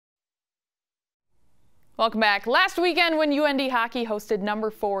Welcome back. Last weekend when UND hockey hosted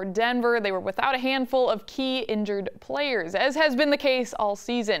number 4 Denver, they were without a handful of key injured players, as has been the case all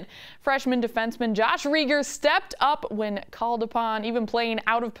season. Freshman defenseman Josh Reiger stepped up when called upon, even playing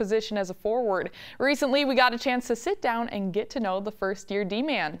out of position as a forward. Recently, we got a chance to sit down and get to know the first-year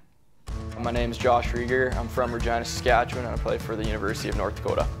D-man. My name is Josh Reiger. I'm from Regina, Saskatchewan, and I play for the University of North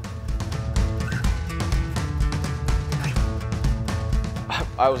Dakota.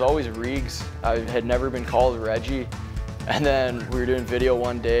 I was always Reigs. I had never been called Reggie. And then we were doing video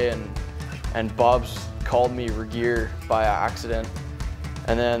one day and Bubs called me Reiger by accident.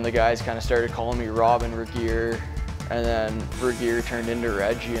 And then the guys kind of started calling me Robin Reiger. And then Reiger turned into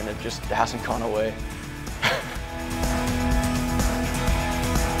Reggie, and it just hasn't gone away.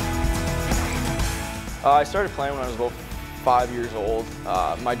 I started playing when I was about 5 years old.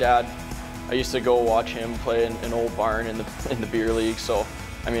 My dad, I used to go watch him play in an old barn in the beer league. So,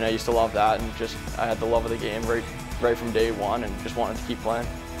 I mean, I used to love that, and I had the love of the game right from day one, and just wanted to keep playing.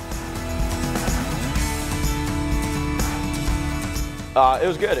 It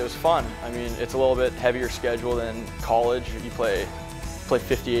was good. It was fun. I mean, it's a little bit heavier schedule than college. You play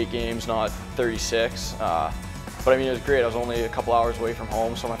 58 games, not 36. But I mean, it was great. I was only a couple hours away from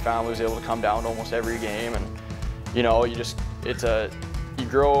home, so my family was able to come down to almost every game. And you know, you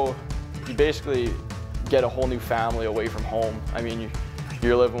basically get a whole new family away from home. I mean,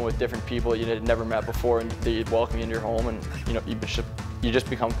 you're living with different people you had never met before, and they'd welcome you into your home, and you know, you just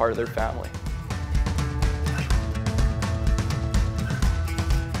become part of their family.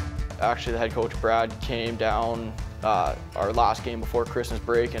 Actually, the head coach Brad came down our last game before Christmas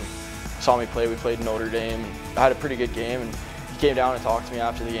break and saw me play. We played Notre Dame. I had a pretty good game, and he came down and talked to me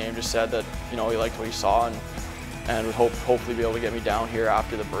after the game. Just said that, you know, he liked what he saw and would hopefully be able to get me down here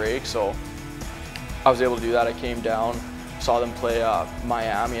after the break. So I was able to do that. I came down, saw them play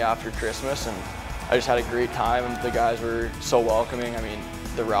Miami after Christmas, and I just had a great time. And the guys were so welcoming. I mean,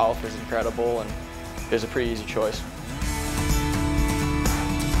 the Ralph was incredible, and it was a pretty easy choice.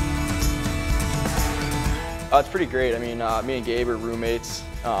 It's pretty great. I mean, me and Gabe are roommates.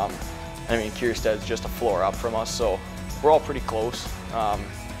 I mean, Kiersted's just a floor up from us, so we're all pretty close.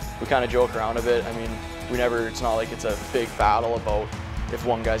 We kind of joke around a bit. I mean, it's not like it's a big battle about if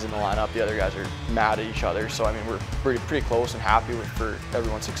one guy's in the lineup, the other guys are mad at each other. So I mean, we're pretty close and happy for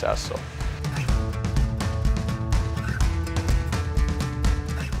everyone's success. So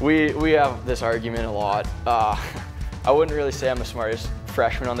we have this argument a lot. I wouldn't really say I'm the smartest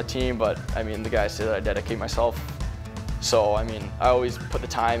freshman on the team, but I mean, the guys say that I dedicate myself. So I mean, I always put the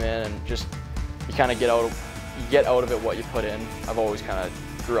time in, and just you kind of get out of it what you put in. I've always kind of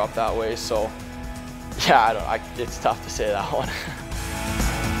grew up that way. So yeah, it's tough to say that one.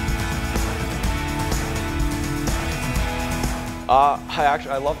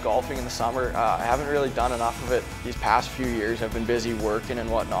 I love golfing in the summer. I haven't really done enough of it these past few years. I've been busy working and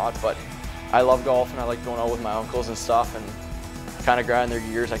whatnot, but I love golfing. I like going out with my uncles and stuff and kind of grinding their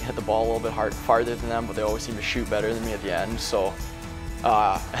gears. I can hit the ball a little bit farther than them, but they always seem to shoot better than me at the end. So,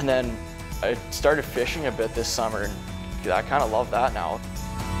 and then I started fishing a bit this summer, and I kind of love that now.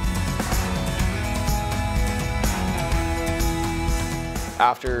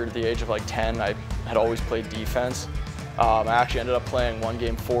 After the age of like 10, I had always played defense. I actually ended up playing one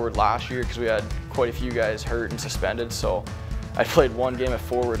game forward last year because we had quite a few guys hurt and suspended. So I played one game at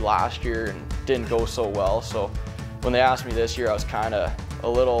forward last year and didn't go so well. So when they asked me this year, I was kind of a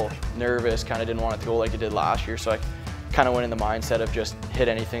little nervous, kind of didn't want it to go like it did last year. So I kind of went in the mindset of just hit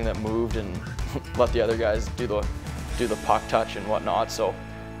anything that moved and let the other guys do the puck touch and whatnot. So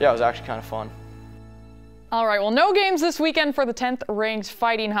yeah, it was actually kind of fun. All right, well, no games this weekend for the 10th ranked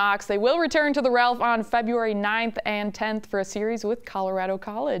Fighting Hawks. They will return to the Ralph on February 9th and 10th for a series with Colorado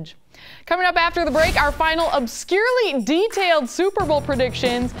College. Coming up after the break, our final obscurely detailed Super Bowl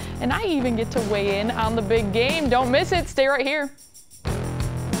predictions, and I even get to weigh in on the big game. Don't miss it. Stay right here.